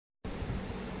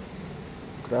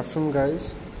Good afternoon,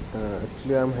 guys.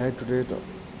 Actually, I'm here today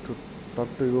to talk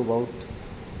to you about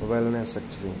wellness.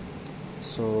 Actually,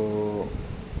 so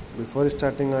before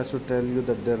starting, I should tell you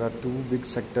that there are two big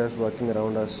sectors working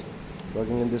around us,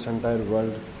 working in this entire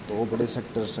world. तो वो बड़े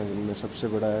sectors हैं जिनमें सबसे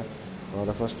बड़ा है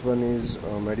the first one is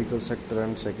medical sector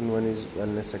and second one is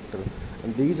wellness sector.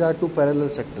 And these are two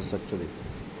parallel sectors actually.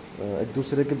 एक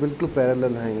दूसरे के बिल्कुल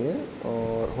पैरेलल हैं ये.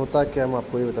 और होता क्या मैं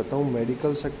आपको ये बताता हूँ.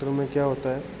 मेडिकल सेक्टर में क्या होता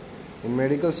है. In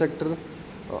medical sector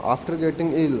after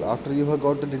getting ill, after you have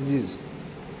got the disease,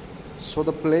 so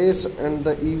the place and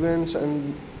the events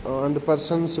and the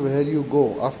persons where you go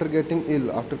after getting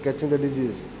ill, after catching the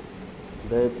disease,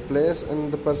 the place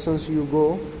and the persons you go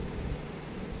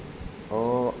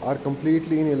are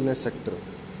completely in illness sector.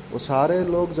 वो सारे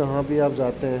लोग जहाँ भी आप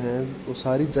जाते हैं, वो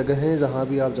सारी जगहें जहाँ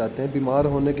भी आप जाते हैं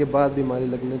बीमार होने के बाद,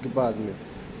 बीमारी लगने के बाद में,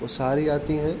 वो सारी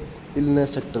आती हैं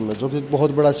इलनेस सेक्टर में, जो कि एक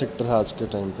बहुत बड़ा सेक्टर है आज के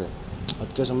टाइम पे.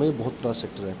 आज के समय बहुत बड़ा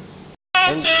सेक्टर है.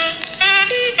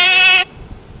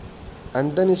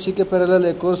 एंड देन इसी के पैरेलल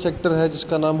एक और सेक्टर है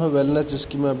जिसका नाम है वेलनेस,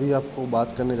 जिसकी मैं अभी आपको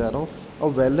बात करने जा रहा हूँ. और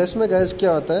वेलनेस में गाइस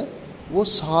क्या होता है, वो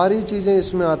सारी चीज़ें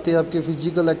इसमें आती है. आपकी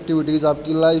फिजिकल एक्टिविटीज़,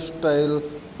 आपकी लाइफस्टाइल,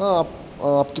 हाँ,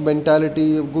 आपकी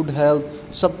मेंटालिटी, गुड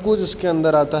हेल्थ, सब कुछ इसके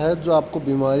अंदर आता है जो आपको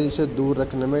बीमारी से दूर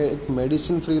रखने में, एक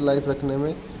मेडिसिन फ्री लाइफ रखने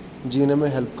में, जीने में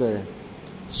हेल्प करे.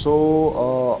 सो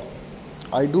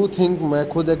आई डू थिंक, मैं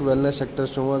खुद एक वेलनेस सेक्टर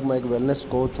से हूँ. मैं एक वेलनेस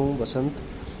कोच हूँ, वसंत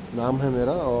नाम है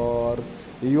मेरा. और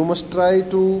you must try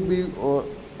to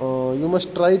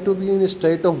be in a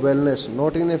state of wellness,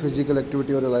 not in a physical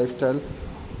activity or a lifestyle.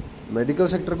 Medical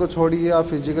sector को छोड़िए, आप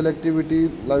फिजिकल एक्टिविटी,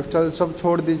 लाइफस्टाइल सब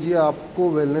छोड़ दीजिए. आपको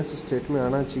वेलनेस स्टेट में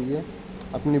आना चाहिए,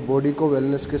 अपनी बॉडी को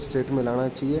वेलनेस के स्टेट में लाना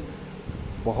चाहिए.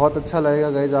 बहुत अच्छा लगेगा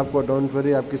गाइज आपको. डोंट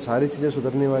वरी, आपकी सारी चीज़ें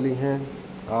सुधरने वाली हैं.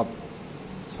 आप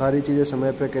सारी चीज़ें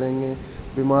समय पे करेंगे,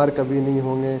 बीमार कभी नहीं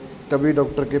होंगे, कभी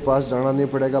डॉक्टर के पास जाना नहीं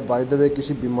पड़ेगा. बाय द वे,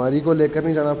 किसी बीमारी को लेकर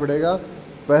नहीं जाना पड़ेगा.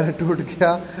 पैर टूट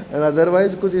गया एंड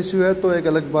अदरवाइज कुछ इश्यू है तो एक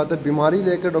अलग बात है. बीमारी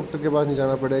लेकर डॉक्टर के पास नहीं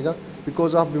जाना पड़ेगा,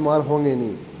 बिकॉज आप बीमार होंगे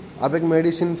नहीं. आप एक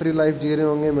मेडिसिन फ्री लाइफ जी रहे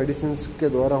होंगे. मेडिसिन के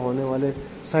द्वारा होने वाले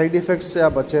साइड इफ़ेक्ट्स से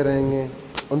आप बचे रहेंगे,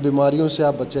 उन बीमारियों से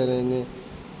आप बचे रहेंगे.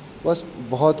 बस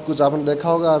बहुत कुछ आपने देखा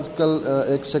होगा आजकल.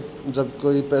 जब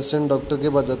कोई पेशेंट डॉक्टर के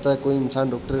पास जाता है, कोई इंसान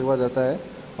डॉक्टर के पास जाता है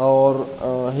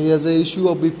और he has a issue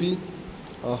of BP,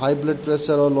 high blood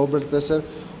pressure और लो ब्लड प्रेशर,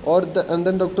 और एंड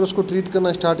देन डॉक्टर उसको ट्रीट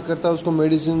करना स्टार्ट करता है, उसको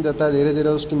मेडिसिन देता है. धीरे धीरे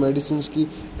उसकी मेडिसिन की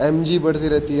mg बढ़ती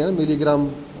रहती है, मिलीग्राम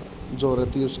जो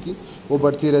रहती है उसकी, वो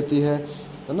बढ़ती रहती है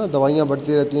ना. दवाइयाँ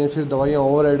बढ़ती रहती हैं, फिर दवाइयाँ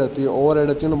ओवर ऐड होती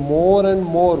है ना, मोर एंड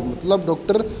मोर. मतलब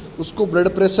डॉक्टर उसको ब्लड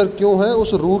प्रेशर क्यों है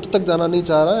उस रूट तक जाना नहीं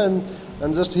चाह रहा,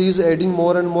 and just he is adding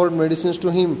more and more medicine to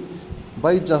him.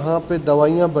 भाई, जहाँ पे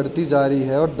दवाइयाँ बढ़ती जा रही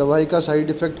है और दवाई का साइड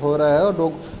इफ़ेक्ट हो रहा है,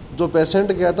 और जो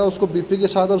पेशेंट गया था उसको बीपी के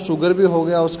साथ अब शुगर भी हो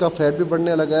गया, उसका फैट भी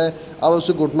बढ़ने लगा है, अब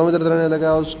उसके घुटनों में दर्द रहने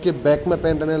लगा है, उसके बैक में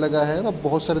पेन रहने लगा है ना,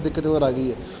 बहुत सारी दिक्कतें और आ गई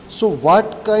है. So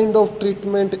what kind of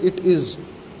treatment it is,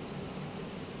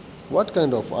 what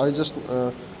kind of, I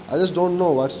just don't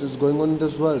know what is going on in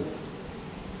this world.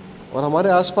 और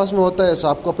हमारे आसपास में होता है ऐसा.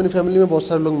 आपको अपनी फैमिली में बहुत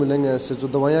सारे लोग मिलेंगे ऐसे जो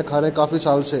दवाइयाँ खा रहे हैं काफ़ी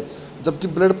साल से, जबकि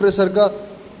ब्लड प्रेशर का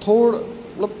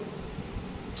मतलब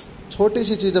छोटी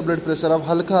सी चीज़ है ब्लड प्रेशर. आप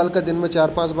हल्का हल्का दिन में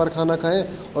 4-5 बार खाना खाएं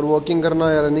और वॉकिंग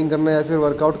करना या रनिंग करना या फिर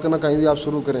वर्कआउट करना कहीं भी आप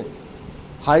शुरू करें.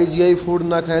 हाई जीआई फूड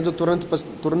ना खाएं जो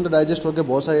तुरंत डाइजेस्ट होकर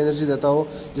बहुत सारी एनर्जी देता हो,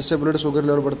 जिससे ब्लड शुगर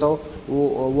लेवल बढ़ता हो,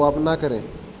 वो आप ना करें.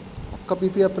 आपका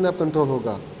बीपी अपने आप कंट्रोल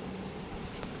होगा.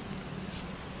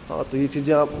 हाँ, तो ये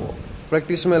चीज़ें आप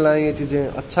प्रैक्टिस में लाएं. ये चीज़ें,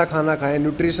 अच्छा खाना खाएं,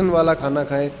 न्यूट्रिशन वाला खाना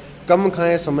खाएं, कम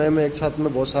खाएं समय में, एक साथ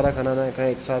में बहुत सारा खाना ना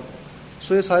खाएं एक साथ.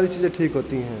 सो ये सारी चीज़ें ठीक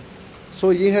होती हैं.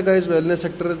 सो ये है guys wellness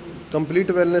sector,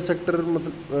 complete wellness sector.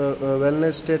 मतलब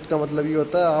वेलनेस स्टेट का मतलब ये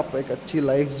होता है आप एक अच्छी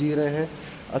लाइफ जी रहे हैं,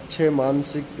 अच्छे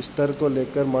मानसिक स्तर को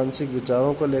लेकर, मानसिक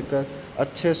विचारों को लेकर,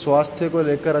 अच्छे स्वास्थ्य को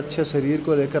लेकर, अच्छे शरीर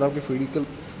को लेकर, आपकी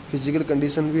फिजिकल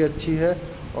कंडीशन भी अच्छी है,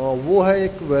 और वो है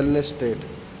एक वेलनेस स्टेट.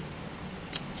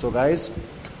 सो गाइस,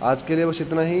 आज के लिए बस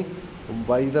इतना ही.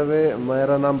 बाय द वे,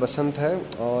 मेरा नाम बसंत है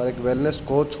और एक वेलनेस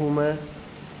कोच हूँ मैं,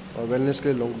 और वेलनेस के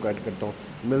लिए लोगों को गाइड करता हूँ.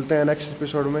 मिलते हैं नेक्स्ट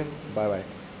एपिसोड में. Bye bye.